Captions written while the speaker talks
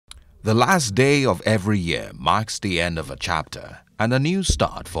The last day of every year marks the end of a chapter and a new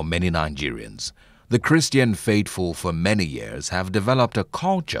start for many Nigerians. The Christian faithful for many years have developed a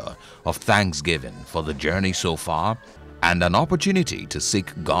culture of thanksgiving for the journey so far and an opportunity to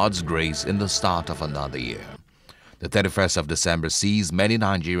seek God's grace in the start of another year. The 31st of December sees many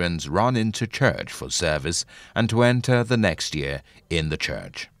Nigerians run into church for service and to enter the next year in the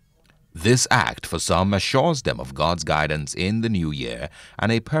church. This act for some assures them of God's guidance in the new year and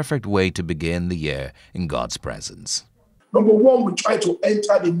a perfect way to begin the year in God's presence. Number one, we try to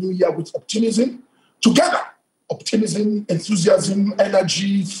enter the new year with optimism together. Optimism, enthusiasm,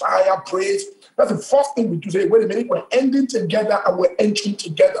 energy, fire, praise. That's the first thing we do. Say, wait a minute, we're ending together and we're entering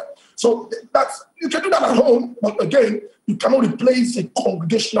together. So you can do that at home, but again, you cannot replace the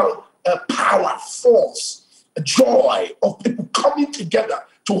congregational power, force, joy of people coming together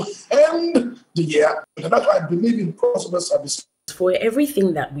to end the year. And that's why I believe in crossover service. For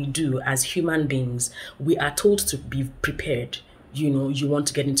everything that we do as human beings, we are told to be prepared. You know, you want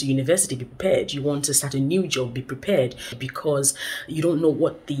to get into university, be prepared. You want to start a new job, be prepared, because you don't know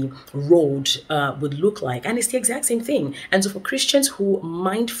what the road would look like. And it's the exact same thing. And so for Christians who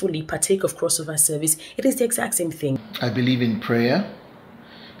mindfully partake of crossover service, it is the exact same thing. I believe in prayer.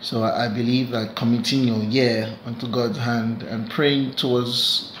 So I believe that committing your year unto God's hand and praying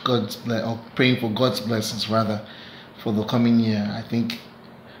towards praying for God's blessings rather for the coming year, I think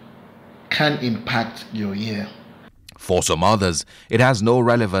can impact your year. For some others, it has no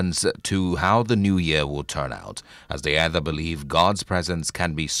relevance to how the new year will turn out, as they either believe God's presence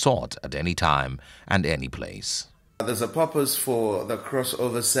can be sought at any time and any place. There's a purpose for the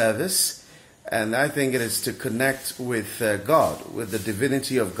crossover service, and I think it is to connect with God, with the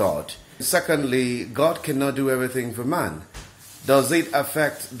divinity of God. Secondly, God cannot do everything for man. Does it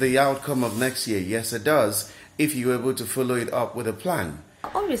affect the outcome of next year? Yes, it does, if you're able to follow it up with a plan.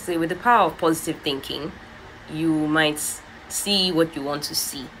 Obviously, with the power of positive thinking, you might see what you want to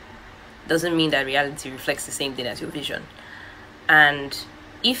see. Doesn't mean that reality reflects the same thing as your vision. And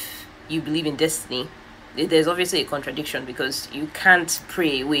if you believe in destiny, there's obviously a contradiction, because you can't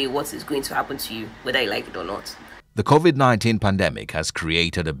pray away what is going to happen to you, whether you like it or not. The COVID-19 pandemic has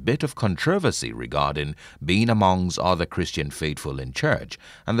created a bit of controversy regarding being amongst other Christian faithful in church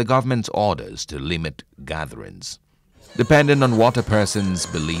and the government's orders to limit gatherings. Depending on what a person's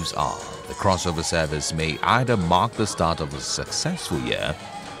beliefs are, the crossover service may either mark the start of a successful year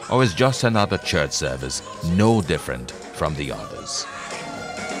or is just another church service no different from the others.